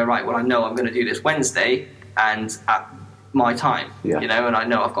you can go, right, well, I know I'm going to do this Wednesday, and at my time, you know, and I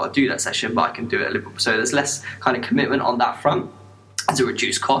know I've got to do that session, but I can do it a little. So there's less kind of commitment on that front. It's a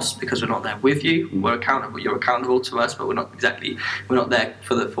reduced cost, because we're not there with you. We're accountable. You're accountable to us, but we're not there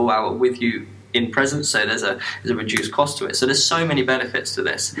for the full hour with you in presence. So there's a reduced cost to it. So there's so many benefits to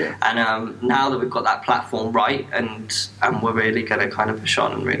this. And now that we've got that platform right, and we're really going to kind of push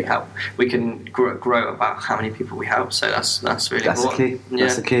on and really help, we can grow about how many people we help. So that's really important. The key.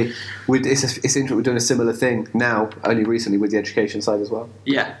 That's the key. It's interesting. We're doing a similar thing now, only recently, with the education side as well.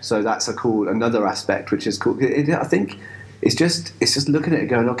 So that's another aspect, which is cool. I think. It's just looking at it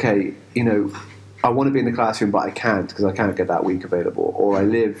going, okay, you know, I want to be in the classroom, but I can't, because I can't get that week available, or I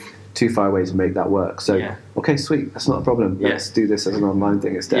live too far away to make that work. So, okay, sweet, that's not a problem. Let's do this as an online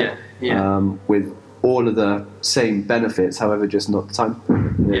thing instead. With all of the same benefits, however, just not the time.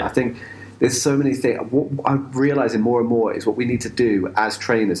 I think there's so many things. What I'm realising more and more is what we need to do as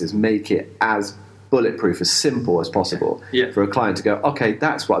trainers is make it as bulletproof, as simple as possible for a client to go, okay,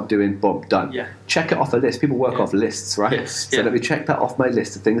 that's what I'm doing, boom, done. Check it off a list. People work off lists, right? So let me check that off my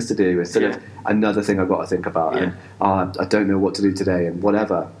list of things to do, instead of another thing I've got to think about, and I don't know what to do today, and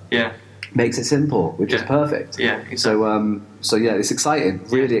whatever. Makes it simple, which is perfect. Exactly. So yeah, it's exciting,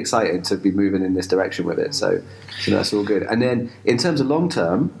 really exciting to be moving in this direction with it. So that's all good. And then in terms of long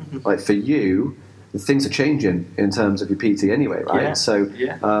term, like for you, things are changing in terms of your PT anyway, right? So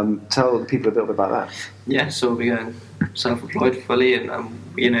tell the people a little bit about that. So we'll be going self-employed fully, and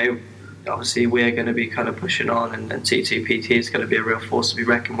you know, obviously we're going to be kind of pushing on, and T2PT is going to be a real force to be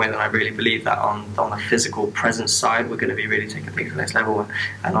reckoned with, and I really believe that on the physical presence side we're going to be really taking things to the next level,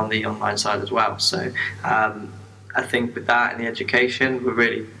 and on the online side as well. So I think with that and the education, we're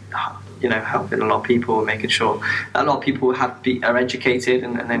really, you know, helping a lot of people and making sure that a lot of people are educated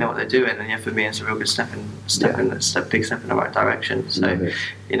and they know what they're doing. And for me, it's a real good big step in the right direction. So,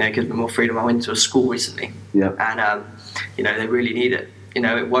 you know, it gives me more freedom. I went to a school recently, and you know, they really need it. You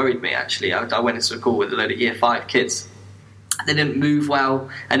know, it worried me actually. I went into a school with a load of Year 5 kids. They didn't move well,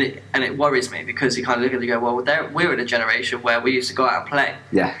 and it worries me, because you kind of look at it and go, well, we're in a generation where we used to go out and play.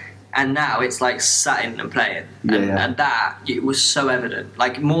 And now it's like sat in and playing, and that, it was so evident,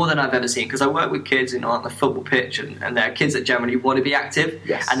 like more than I've ever seen, because I work with kids, you know, on the football pitch, and there are kids that generally want to be active,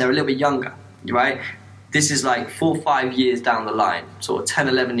 and they're a little bit younger, right? This is like 4 or 5 years down the line, sort of 10,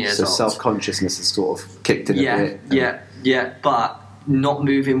 11 years old. So self-consciousness has sort of kicked in a bit. But not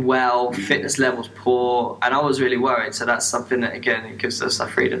moving well, fitness levels poor, and I was really worried. So that's something that, again, it gives us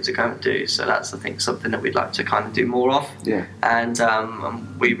that freedom to go and do. So that's, I think, something that we'd like to kind of do more of. And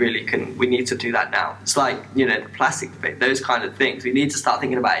we really we need to do that now. It's like, you know, the plastic debate, those kind of things. We need to start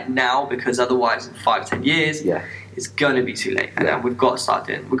thinking about it now, because otherwise in 5-10 years it's going to be too late. And we've got to start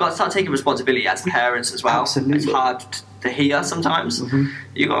doing. We've got to start taking responsibility as parents as well. Absolutely. It's hard to hear sometimes.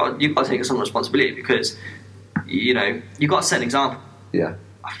 You've got to take some responsibility, because, you know, you've got to set an example.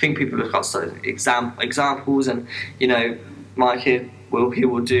 I think people have got certain examples, and, you know, my kid he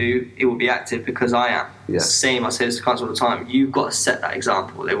will be active because I am. Yeah. Same, I say this to clients all the time. You've got to set that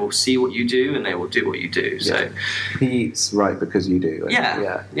example. They will see what you do and they will do what you do. So he eats right because you do.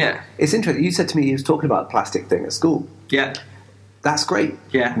 Yeah. It's interesting. You said to me he was talking about a plastic thing at school. Yeah. That's great.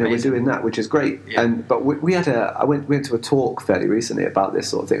 Yeah, we're doing that, which is great. Yeah. But we had I went to a talk fairly recently about this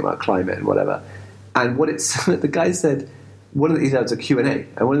sort of thing, about climate and whatever. And the guy said, he had a Q&A,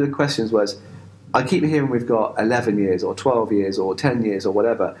 and one of the questions was, I keep hearing we've got 11 years or 12 years or 10 years or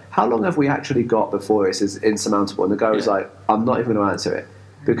whatever. How long have we actually got before it's insurmountable? And the guy was like, I'm not even going to answer it.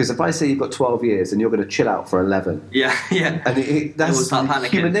 Because if I say you've got 12 years and you're going to chill out for 11... Yeah. And that's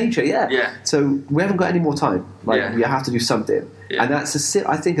human nature, yeah. So we haven't got any more time. You have to do something. Yeah. And that's,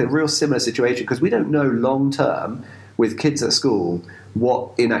 I think, a real similar situation, because we don't know long-term with kids at school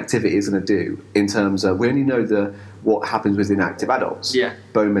what inactivity is going to do in terms of... We only know what happens with inactive adults. Yeah.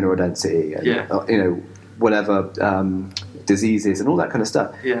 Bone mineral density and, whatever diseases and all that kind of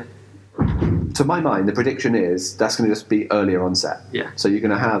stuff. Yeah. To my mind, the prediction is that's going to just be earlier onset. Yeah. So you're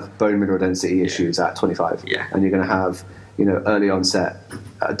going to have bone mineral density issues at 25. Yeah. And you're going to have, early onset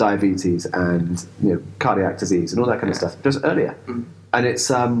diabetes and, cardiac disease and all that kind of stuff just earlier. Mm. And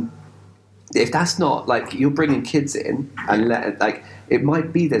it's, if that's not, you're bringing kids in and it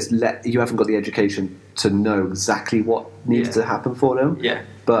might be you haven't got the education to know exactly what needs to happen for them. Yeah.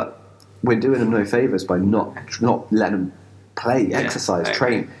 But we're doing them no favours by not letting them play, exercise,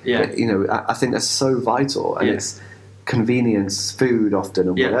 train. Yeah. But, I think that's so vital, and it's convenience, food often,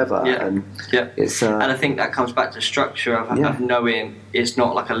 and whatever. Yeah. And it's and I think that comes back to structure of knowing it's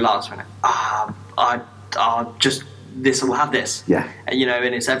not like a last minute. Just this will have this. Yeah. And,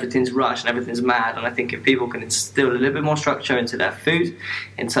 and it's everything's rushed and everything's mad. And I think if people can instill a little bit more structure into their food,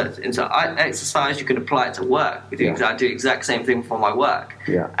 into exercise, you can apply it to work. I do the exact same thing for my work.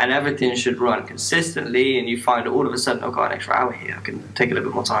 Yeah. And everything should run consistently, and you find all of a sudden, I've got an extra hour here, I can take a little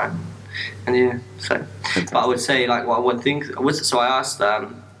bit more time. And but I would say, one thing, so I asked, I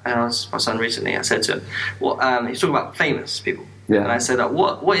asked my son recently, I said to him, he's talking about famous people. Yeah. And I said,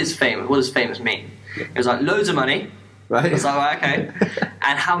 what is famous? What does famous mean? He was like, loads of money. Right. I was like, okay.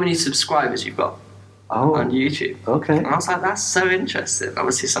 And how many subscribers you've got on YouTube? Okay. And I was like, that's so interesting.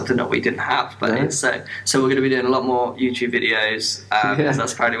 Obviously something that we didn't have, but it's so we're going to be doing a lot more YouTube videos, because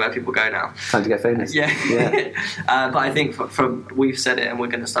that's apparently where people go now. Time to get famous. Yeah. But I think from we've said it, and we're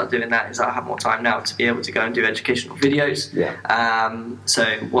going to start doing that, is I have more time now to be able to go and do educational videos. Yeah.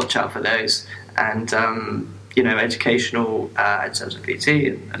 So watch out for those. And educational in terms of PT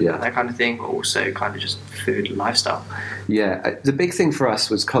and that kind of thing, but also kind of just food and lifestyle. Yeah, the big thing for us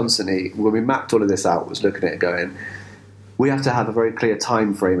was constantly, when we mapped all of this out, was looking at it going, we have to have a very clear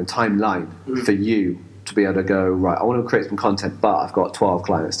time frame and timeline for you to be able to go, right, I want to create some content, but I've got 12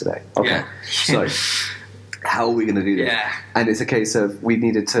 clients today. Okay, so how are we going to do this? Yeah. And it's a case of we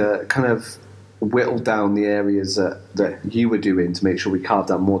needed to kind of whittle down the areas that you were doing to make sure we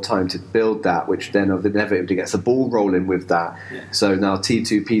carved out more time to build that, which then inevitably gets the ball rolling with that. Yeah. So now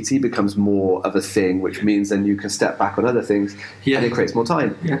T2 PT becomes more of a thing, which means then you can step back on other things, and it creates more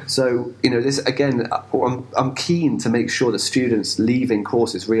time. Yeah. So, this again, I'm keen to make sure that students leaving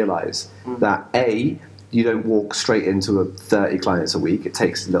courses realise that A, you don't walk straight into 30 clients a week. It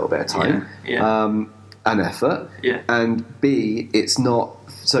takes a little bit of time and effort. Yeah. And B, it's not...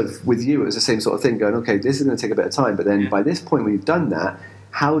 So with you, it was the same sort of thing, going, okay, this is going to take a bit of time, but then by this point when you've done that,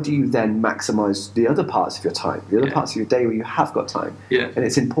 how do you then maximise the other parts of your time, the other parts of your day where you have got time? Yeah. And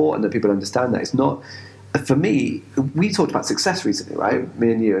it's important that people understand that. It's not... For me, we talked about success recently, right?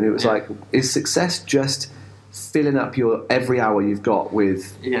 Me and you, and it was like, is success just filling up your every hour you've got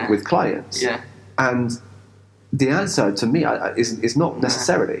with clients? Yeah. And the answer to me is not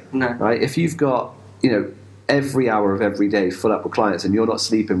necessarily. No. Right? If you've got, every hour of every day full up with clients, and you're not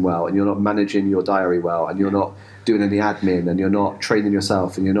sleeping well, and you're not managing your diary well, and you're not doing any admin, and you're not training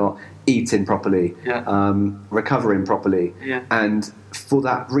yourself, and you're not eating properly, recovering properly, and for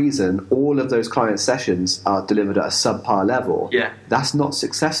that reason all of those client sessions are delivered at a subpar level, that's not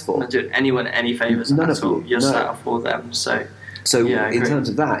successful. Not doing anyone any favours. None of you. You're set up for them. So in terms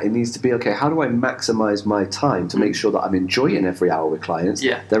of that, it needs to be, okay, how do I maximise my time to make sure that I'm enjoying every hour with clients,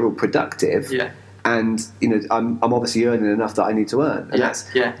 they're all productive, and I'm obviously earning enough that I need to earn, and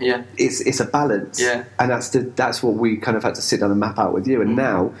it's a balance, and that's what we kind of had to sit down and map out with you. And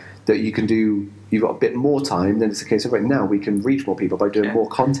now that you've got a bit more time, then it's a case of, right, now we can reach more people by doing more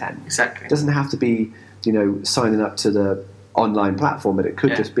content. Exactly. It doesn't have to be signing up to the online platform, but it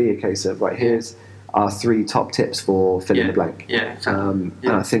could just be a case of, right, here's our 3 top tips for fill in the blank. And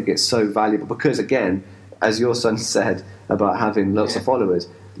I think it's so valuable because, again, as your son said about having lots of followers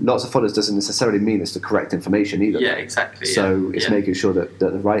doesn't necessarily mean it's the correct information either. Yeah, exactly. So it's making sure that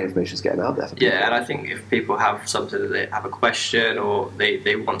the right information is getting out there for people. Yeah, and I think if people have something that they have a question or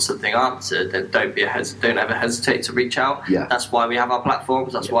they want something answered, then don't ever hesitate to reach out. Yeah. That's why we have our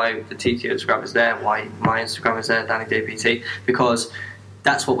platforms. That's why the TTO Instagram is there. Why my Instagram is there, Danny DPT, because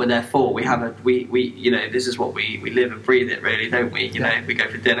that's what we're there for. We have we this is what we live and breathe it, really, don't we? You know, we go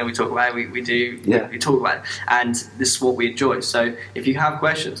for dinner, we talk about it, we talk about it, and this is what we enjoy. So if you have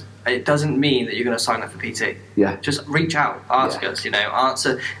questions, it doesn't mean that you're going to sign up for PT. Yeah. Just reach out, ask us,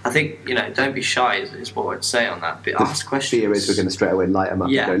 answer. I think, don't be shy is what I'd say on that. But ask questions. Fear is we're going to straight away light them up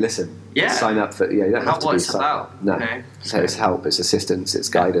and go, listen, sign up for, you don't have to be about. No. So it's help, it's assistance, it's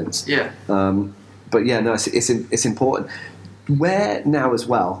guidance. Yeah. But yeah, no, it's important. Where now as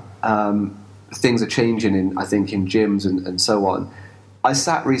well, things are changing I think in gyms and so on. I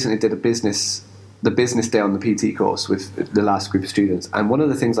recently did the business day on the PT course with the last group of students, and one of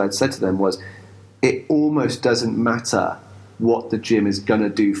the things I'd said to them was, it almost doesn't matter what the gym is going to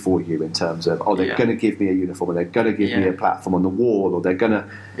do for you in terms of, they're going to give me a uniform, or they're going to give me a platform on the wall, or they're going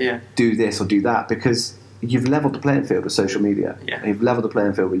to do this or do that, because you've leveled the playing field with social media. Yeah. You've leveled the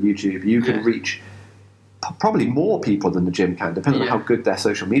playing field with YouTube. You can reach probably more people than the gym can, depending on how good their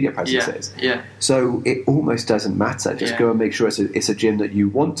social media presence is. Yeah. So it almost doesn't matter. Just go and make sure it's a gym that you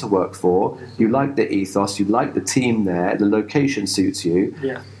want to work for. You like the ethos, you like the team there, the location suits you,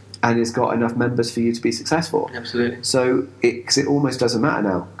 and it's got enough members for you to be successful. Absolutely. So it almost doesn't matter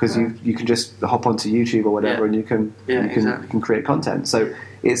now, because you can just hop onto YouTube or whatever, and you can create content. So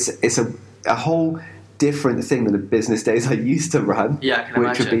it's a whole different thing than the business days I used to run,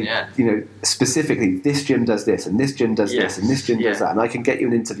 which would be, specifically, this gym does this, and this gym does this, and this gym does that, and I can get you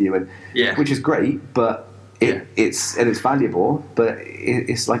an interview, and which is great, but it's valuable, but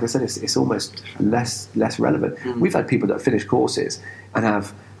it's like I said, it's almost less relevant. We've had people that finish courses and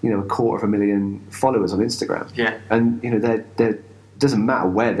have 250,000 followers on Instagram, and they're doesn't matter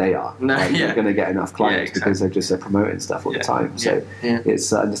where they are. They're going to get enough clients because they're just promoting stuff all the time. So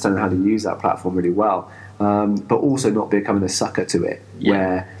it's understanding how to use that platform really well, but also not becoming a sucker to it,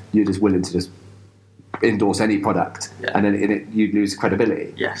 where you're just willing to just endorse any product, and then you lose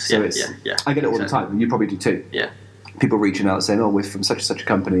credibility. I get it all the time. You probably do too. People reaching out saying, we're from such and such a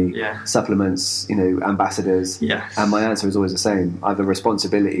company, supplements, ambassadors. And my answer is always the same. I have a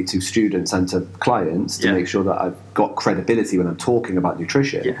responsibility to students and to clients to make sure that I've got credibility when I'm talking about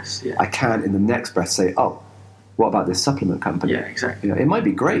nutrition. I can't in the next breath say, what about this supplement company? It might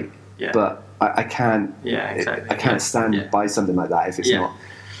be great, but I can't I can't stand by something like that if it's not.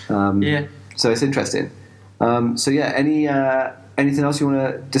 So it's interesting. Anything else you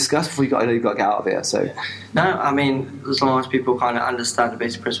want to discuss before I know you've got to get out of here? So no, I mean, as long as people kind of understand the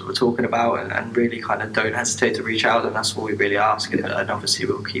basic principle we're talking about and really kind of don't hesitate to reach out, then that's what we really ask. And obviously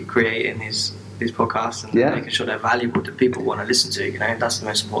we'll keep creating these podcasts and making sure they're valuable that people want to listen to. That's the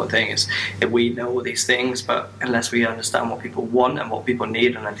most important thing, is that we know all these things, but unless we understand what people want and what people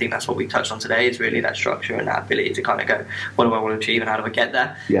need, and I think that's what we touched on today, is really that structure and that ability to kind of go, what do I want to achieve and how do I get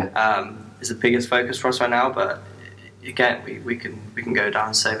there? Is the biggest focus for us right now, but again, we can go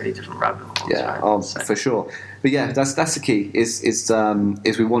down so many different rabbit holes. For sure. But that's the key. Is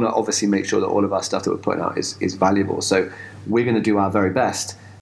we want to obviously make sure that all of our stuff that we're putting out is valuable. So we're going to do our very best